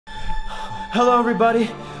Hello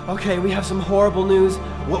everybody. Okay, we have some horrible news.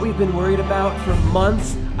 What we've been worried about for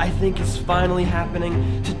months, I think is finally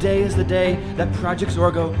happening. Today is the day that Project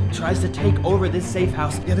Zorgo tries to take over this safe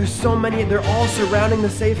house. Yeah, there's so many, they're all surrounding the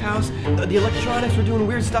safe house. The electronics are doing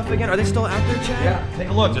weird stuff again. Are they still out there, Chad? Yeah, take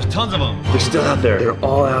a look, there's tons of them. They're still out there. They're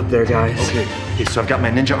all out there, guys. Okay, so I've got my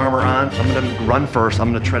ninja armor on. I'm gonna run first.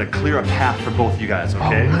 I'm gonna try to clear a path for both you guys,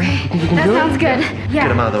 okay? Okay, that sounds good. Yeah. Get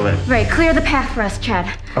them out of the way. Right, clear the path for us,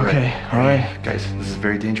 Chad. Okay, all right. Guys, this is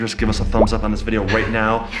very dangerous. Give us a thumbs up on this video right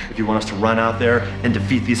now if you want us to run out there and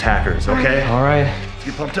defeat these hackers, okay? All right. Let's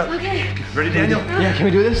get pumped up. Okay. Ready, Daniel? Yeah, can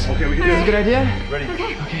we do this? Okay, we can do Is this a good idea? Ready?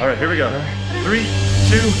 Okay. All right, here we go. 3,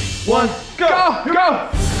 2, 1, go! Go!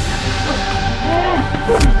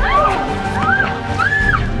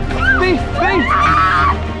 Bing! Bing!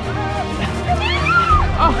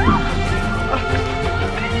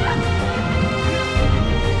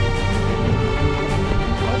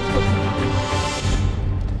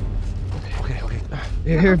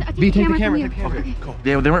 Here, B, take the camera. Okay, cool.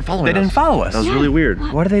 They weren't following us. They didn't follow us. That was really weird.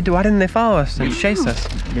 What did they do? Why didn't they follow us and chase us?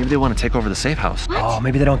 Maybe they want to take over the safe house. Oh,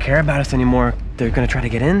 maybe they don't care about us anymore. They're gonna try to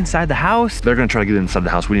get inside the house. They're gonna try to get inside the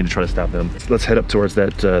house. We need to try to stop them. Let's head up towards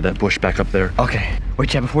that that bush back up there. Okay. Wait,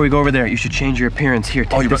 Chad, before we go over there, you should change your appearance. Here,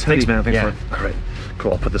 take this thanks, hoodie. man. Thanks Yeah. for it. All right,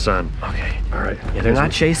 cool. I'll put this on. Okay. All right. Yeah, they're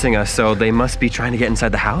not chasing us, so they must be trying to get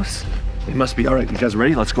inside the house. They must be. All right, you guys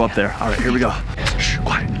ready? Let's go up there. All right, here we go. Shh,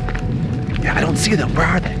 quiet. Yeah, I don't see them. Where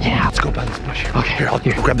are they? Yeah. Let's go by this bush here. Okay. Here, I'll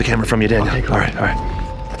grab the camera from you, Daniel. Okay, cool. All right, all right.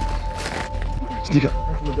 Sneak up.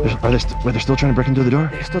 Are they they're still trying to break into the door?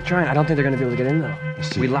 They're still trying. I don't think they're gonna be able to get in though. Let's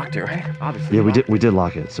see. We locked it, right? Obviously. Yeah, we did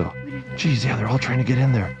lock it. So, geez, yeah, they're all trying to get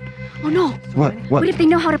in there. Oh no. What? What if they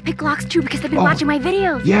know how to pick locks too because they've been watching my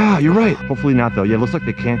videos? Yeah, you're right. Hopefully not though. Yeah, it looks like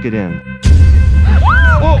they can't get in.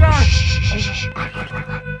 Oh, gosh. Shh. Quiet.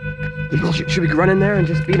 Should we run in there and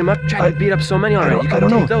just beat them up? Try to beat up so many already. You I can don't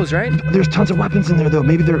take know. those, right? There's tons of weapons in there though.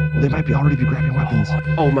 Maybe they might be already grabbing weapons.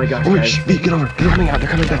 Oh my gosh, Oh, wait, guys. shh, V, get over. They're coming out. They're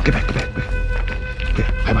coming back. Get back. Okay,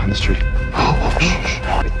 hide behind this tree. Oh, shh.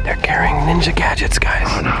 They're carrying ninja gadgets, guys.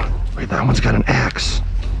 Oh no. Wait, that one's got an axe.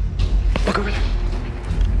 Look over there.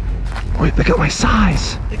 Wait, they got my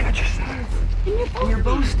size. They got your size. And your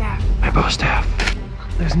bow staff. My bow staff.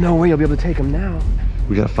 There's no way you'll be able to take them now.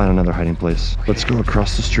 We gotta find another hiding place. Let's go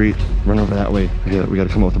across the street, run over that way. We gotta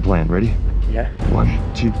come up with a plan. Ready? Yeah. 1,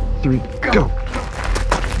 2, 3, go!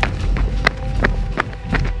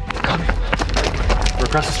 We're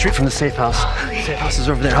across the street from the safe house. The safe house is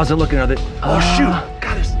over there. How's it looking? Are they? Oh shoot!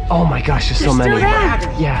 God, Oh my gosh, there's so many. Still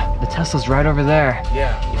there. Yeah, the Tesla's right over there.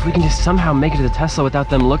 yeah. If we can just somehow make it to the Tesla without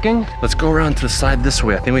them looking. Let's go around to the side this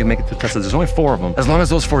way. I think we can make it to the Tesla. There's only 4 of them. As long as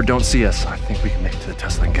those 4 don't see us, I think we can make it to the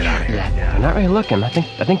Tesla and get out of here. Yeah, they're not really looking. I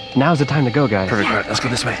think now's the time to go, guys. Perfect. All right, let's go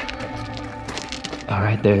this way. All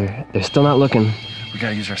right, they're still not looking. We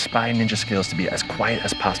gotta use our spy ninja skills to be as quiet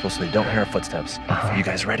as possible so they don't hear our footsteps. Are you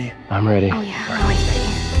guys ready? I'm ready. Oh yeah, I'm always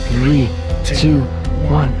ready. 3, 2,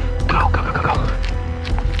 1, go.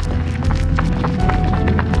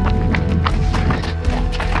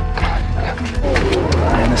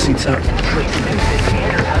 And the seats up.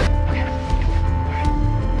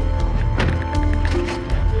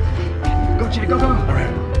 Go, Chad, go. All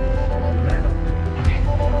right.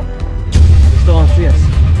 Still don't see us.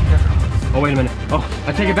 Oh, wait a minute. Oh,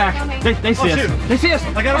 I take it back. They see us. shoot. They see us.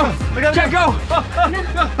 I got him. Chad, go.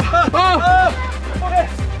 Okay.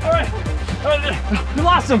 All right. We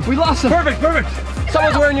lost them. Perfect.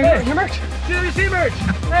 Someone's wearing your merch. CWC merch.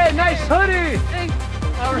 Hey, nice hoodie. Thanks.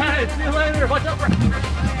 All right. See you later. Watch out for.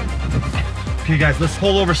 Okay guys, let's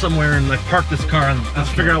pull over somewhere and like park this car and let's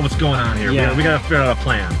figure out what's going on here. Yeah. We gotta figure out a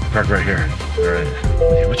plan. Park right here. All right.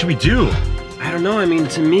 Okay, what should we do? I don't know. I mean,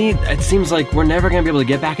 to me, it seems like we're never gonna be able to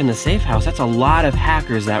get back in the safe house. That's a lot of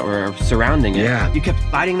hackers that were surrounding it. Yeah. You kept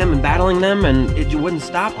fighting them and battling them, and you wouldn't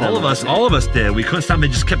stop them. All of us did. We couldn't stop them. They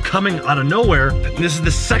just kept coming out of nowhere. This is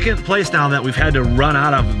the second place now that we've had to run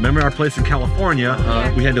out of. Remember our place in California?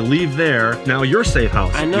 We had to leave there. Now your safe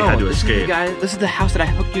house. I know. We had to this escape. This is the house that I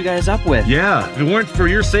hooked you guys up with. Yeah. If it weren't for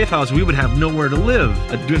your safe house, we would have nowhere to live.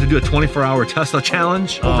 Do we have to do a 24-hour Tesla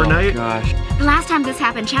challenge overnight? Oh gosh. The last time this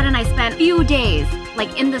happened, Chad and I spent a few days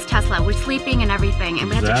like in this Tesla. We're sleeping and everything, and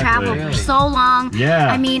we had to travel for so long.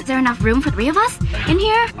 Yeah. I mean, is there enough room for 3 of us in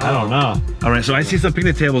here? I don't know. All right, so I see some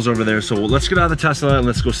picnic tables over there, so let's get out of the Tesla and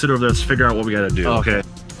let's go sit over there. Let's figure out what we gotta do, okay?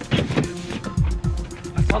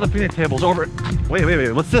 I saw the picnic tables over.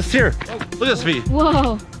 Wait, what's this here? Oh, look at this, V.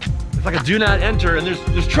 Whoa. It's like a do not enter, and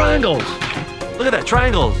there's triangles. Look at that,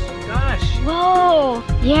 triangles. Gosh. Whoa.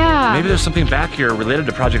 Yeah. Maybe there's something back here related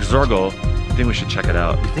to Project Zorgo I think we should check it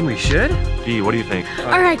out. You think we should? B, what do you think?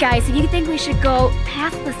 Alright guys, so you think we should go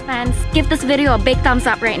past this fence? Give this video a big thumbs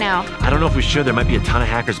up right now. I don't know if we should. There might be a ton of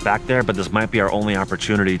hackers back there, but this might be our only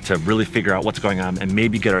opportunity to really figure out what's going on and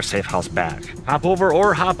maybe get our safe house back. Hop over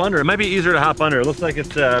or hop under. It might be easier to hop under. It looks like it's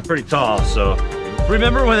pretty tall, so.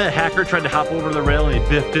 Remember when that hacker tried to hop over the rail and he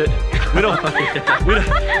biffed it? We don't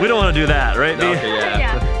want to do that, right, B? Okay,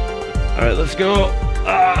 yeah. All right, let's go.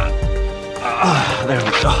 There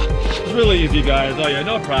we go. It's really easy, guys. Oh yeah,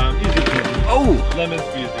 no problem. Easy peasy. Oh! Lemon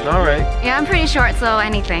squeezy. All right. Yeah, I'm pretty short, so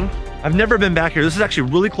anything. I've never been back here. This is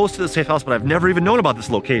actually really close to the safe house, but I've never even known about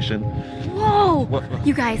this location. Whoa!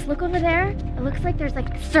 You guys, look over there. It looks like there's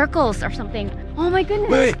like circles or something. Oh my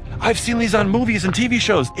goodness. Wait, I've seen these on movies and TV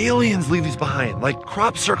shows. Aliens leave these behind, like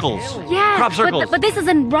crop circles. Yeah, crop circles. but this is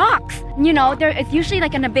in rocks. You know, it's usually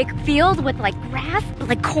like in a big field with like grass,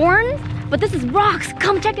 like corn. But this is rocks.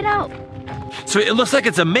 Come check it out. So it looks like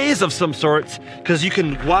it's a maze of some sorts, because you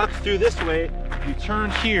can walk through this way, you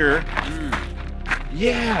turn here.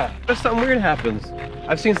 Yeah. But something weird happens.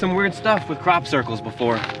 I've seen some weird stuff with crop circles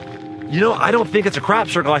before. You know, I don't think it's a crop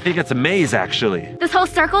circle. I think it's a maze, actually. This whole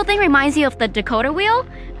circle thing reminds you of the decoder wheel.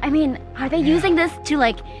 I mean, are they using this to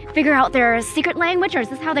like figure out their secret language, or is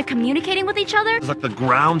this how they're communicating with each other? It's like the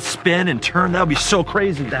ground spin and turn. That would be so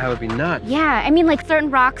crazy. That would be nuts. Yeah, I mean, like certain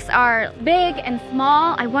rocks are big and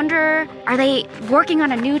small. I wonder, are they working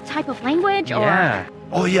on a new type of language, or? Yeah.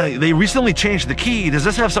 Oh yeah, they recently changed the key. Does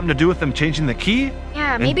this have something to do with them changing the key?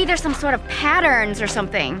 Yeah, maybe there's some sort of patterns or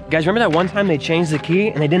something. You guys, remember that one time they changed the key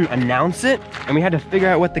and they didn't announce it? And we had to figure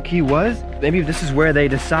out what the key was? Maybe this is where they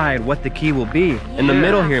decide what the key will be. In the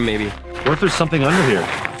middle here, maybe. What if there's something under here?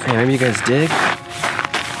 Hey, maybe you guys dig?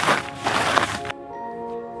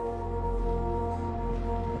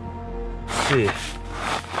 Let's see.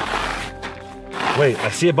 Wait, I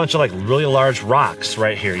see a bunch of like really large rocks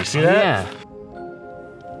right here. You see that? Yeah.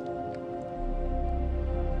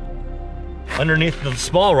 Underneath the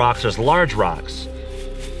small rocks, there's large rocks.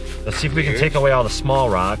 Let's see if we can take away all the small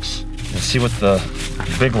rocks and see what the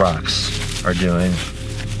big rocks are doing.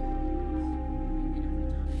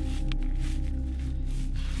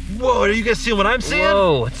 Whoa, are you guys seeing what I'm seeing?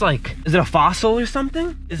 Whoa, it's like, is it a fossil or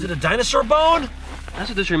something? Is it a dinosaur bone? That's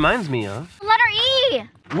what this reminds me of. Letter E!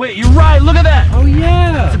 Wait, you're right, look at that! Oh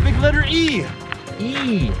yeah! It's a big letter E!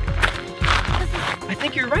 E. I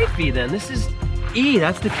think you're right, V, then. This is E,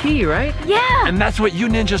 that's the key, right? Yeah! And that's what you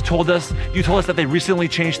ninjas told us. You told us that they recently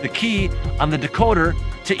changed the key on the decoder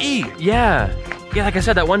to E. Yeah. Yeah, like I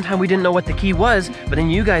said, that one time we didn't know what the key was, but then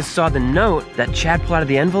you guys saw the note that Chad pulled out of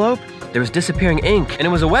the envelope. There was disappearing ink, and it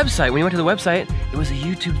was a website. When you went to the website, it was a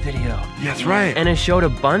YouTube video. Yeah, that's right. And it showed a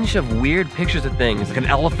bunch of weird pictures of things. Like an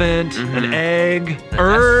elephant, an egg,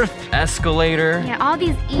 Earth. Escalator. Yeah, all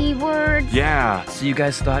these E words. Yeah. So you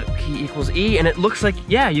guys thought P equals E, and it looks like,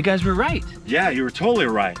 yeah, you guys were right. Yeah, you were totally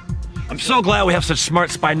right. I'm so glad we have such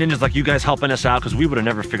smart spy ninjas like you guys helping us out, because we would have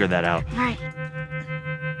never figured that out. Right.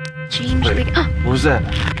 Change the... What was that?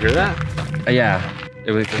 You hear that? Yeah.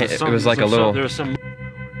 It was like a little... There was some...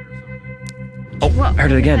 Oh, I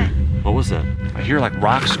heard it again. What was that? I hear like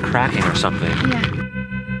rocks cracking or something. Yeah.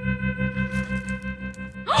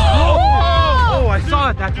 Oh, I saw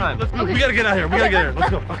it that time. We gotta get out of here. We gotta get out of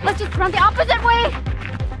here. Let's go. Let's just run the opposite way.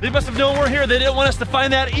 They must have known we're here. They didn't want us to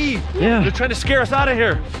find that E. Yeah. They're trying to scare us out of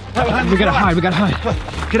here. We gotta hide, we gotta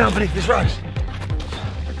hide. Get out beneath these rocks.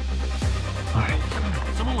 All right.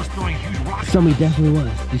 Someone was throwing huge rocks. Somebody definitely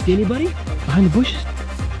was. Do you see anybody? Behind the bushes?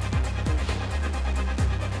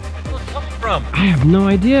 Where's it coming from? I have no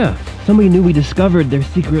idea. Somebody knew we discovered their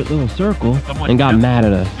secret little circle and got mad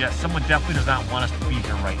at us. Yeah, someone definitely does not want us to be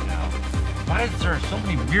here right now. Why is there so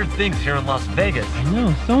many weird things here in Las Vegas? I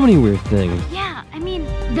know, so many weird things. Yeah, I mean,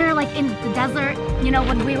 they're like in the desert, you know,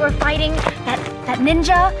 when we were fighting that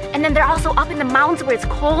ninja, and then they're also up in the mountains where it's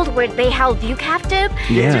cold, where they held you captive.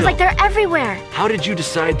 Yeah. So it's like they're everywhere. How did you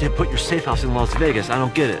decide to put your safe house in Las Vegas? I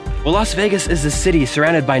don't get it. Well, Las Vegas is a city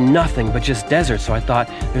surrounded by nothing but just desert, so I thought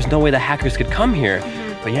there's no way the hackers could come here.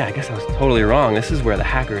 But yeah, I guess I was totally wrong. This is where the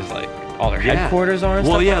hackers, like, all their headquarters are and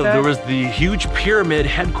well, stuff yeah, like that. there was the huge pyramid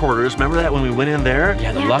headquarters. Remember that when we went in there?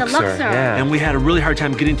 Yeah, the Yeah, the Luxor. Luxor. Yeah. And we had a really hard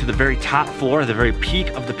time getting to the very top floor, the very peak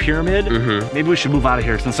of the pyramid. Maybe we should move out of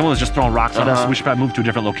here. Since someone was just throwing rocks at us, we should probably move to a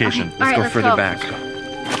different location. All right, let's further go. back.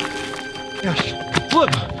 Gosh,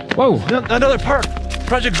 look! Whoa! Another park.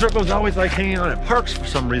 Project Zorgo is always like hanging out at parks for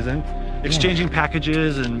some reason, exchanging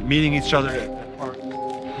packages and meeting each other at parks.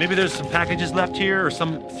 Maybe there's some packages left here or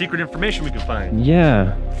some secret information we can find.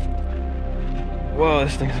 Yeah. Whoa,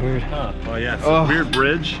 this thing's weird. Huh. Oh yeah, it's a weird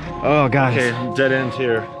bridge. Oh, guys. Okay, dead end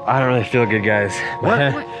here. I don't really feel good, guys.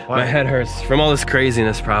 What? My head hurts from all this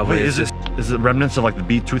craziness, probably. Wait, It's is Is it remnants of like the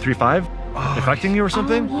B235 affecting you or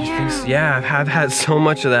something? Oh, yeah. Yeah, I've had so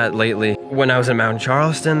much of that lately. When I was in Mount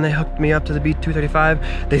Charleston, they hooked me up to the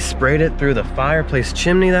B235. They sprayed it through the fireplace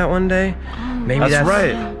chimney that one day. Maybe That's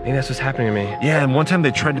right. Maybe that's what's happening to me. Yeah, and one time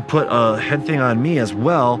they tried to put a head thing on me as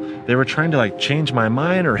well. They were trying to like change my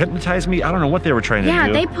mind or hypnotize me. I don't know what they were trying to do.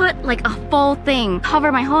 Yeah, they put like a full thing,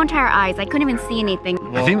 cover my whole entire eyes. I couldn't even see anything.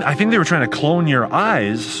 I think they were trying to clone your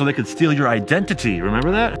eyes so they could steal your identity.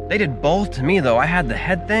 Remember that? They did both to me though. I had the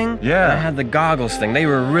head thing, Yeah. and I had the goggles thing. They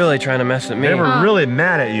were really trying to mess with me. They were really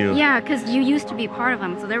mad at you. Yeah, because you used to be part of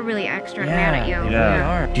them, so they're really extra mad at you.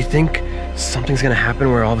 Yeah. Do you think something's gonna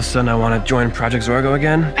happen where all of a sudden I want to join Project Zorgo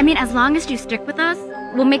again? I mean, as long as you stick with us,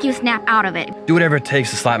 we'll make you snap out of it. Do whatever it takes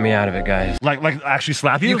to slap me out of it, guys. Like actually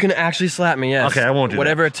slap you? You can actually slap me, yes. Okay, I won't do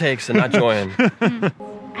whatever it takes to not join.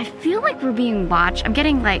 I feel like we're being watched. I'm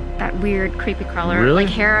getting like that weird creepy crawler, Really?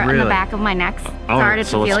 like hair on the Really? back of my neck. Oh, Started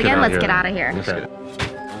so to feel let's get again. out Let's here. get out of here. Okay.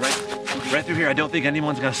 Right through here. I don't think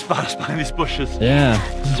anyone's gonna spot us behind these bushes. Yeah,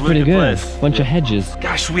 this is pretty good. Bunch of hedges.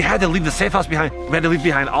 Gosh, we had to leave the safe house behind. We had to leave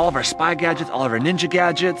behind all of our spy gadgets, all of our ninja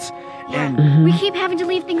gadgets, and We keep having to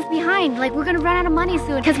leave things behind. Like we're gonna run out of money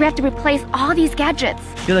soon because we have to replace all these gadgets.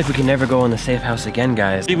 I feel like we can never go in the safe house again,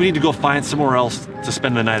 guys. we need to go find somewhere else to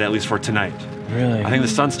spend the night, at least for tonight. Really? I think the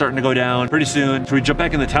sun's starting to go down pretty soon. Should we jump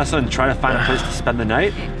back in the Tesla and try to find a place to spend the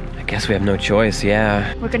night? I guess we have no choice,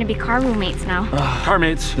 yeah. We're gonna be car roommates now. Car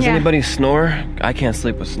mates. Does Yeah. anybody snore? I can't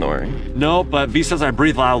sleep with snoring. No, but V says I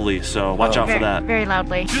breathe loudly, so watch out for Very, that. very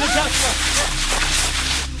loudly.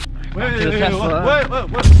 Wait, to the Tesla. wait.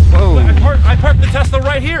 Whoa. I parked the Tesla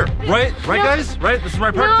right here. Right, No. guys? Right? This is where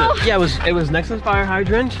I parked it. Yeah, it was next to the fire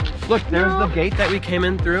hydrant. Look, there's the gate that we came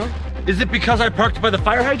in through. Is it because I parked by the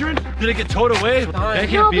fire hydrant? Did it get towed away? That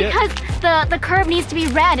can't No, be it. because the curb needs to be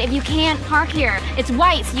red if you can't park here. It's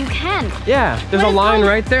white, so you can. Yeah, there's a What is line going-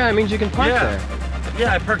 right there. That means you can park there.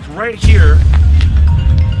 Yeah, I parked right here.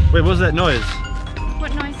 Wait, what was that noise?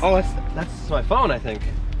 What noise? Oh, that's my phone, I think.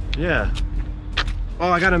 Yeah. Oh,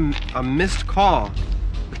 I got a missed call.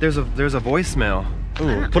 But there's a voicemail.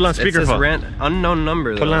 Ooh, put it on It says speakerphone. unknown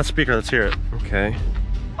number though. Put it on speaker, let's hear it. Okay.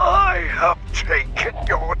 I have taken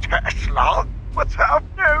your Tesla, but have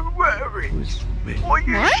no worries. For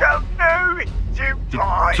you shall know in due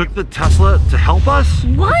time. Took the Tesla to help us?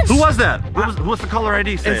 What? Who was that? What's the caller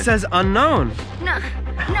ID say? It says unknown.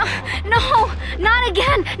 No, not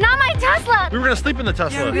again. Not my Tesla. we were gonna sleep in the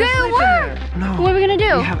Tesla. We were. No. What are we gonna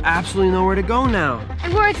do? We have absolutely nowhere to go now.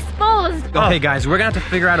 And we're exposed. Okay, guys, we're gonna have to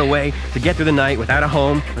figure out a way to get through the night without a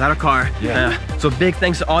home, without a car. Yeah. So big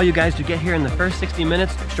thanks to all you guys who get here in the first 60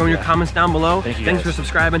 minutes, showing your comments down below. Thank you, Thanks guys. for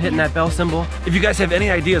subscribing, hitting that bell symbol. If you guys have any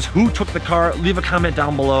ideas who took the car, leave a comment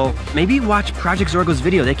down below. Maybe watch Project Zorgo's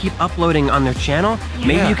video. They keep uploading on their channel.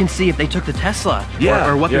 Maybe you can see if they took the Tesla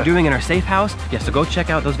or what they're doing in our safe house. Yeah, so go check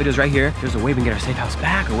out those videos right here. There's a way we can get our safe house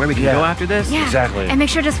back or where we can go after this. Yeah. Exactly. And make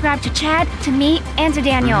sure to subscribe to Chad, to me, and to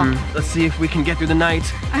Daniel. Let's see if we can get through the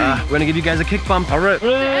night. We're gonna give you guys a kick bump. All right.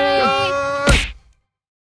 Hey.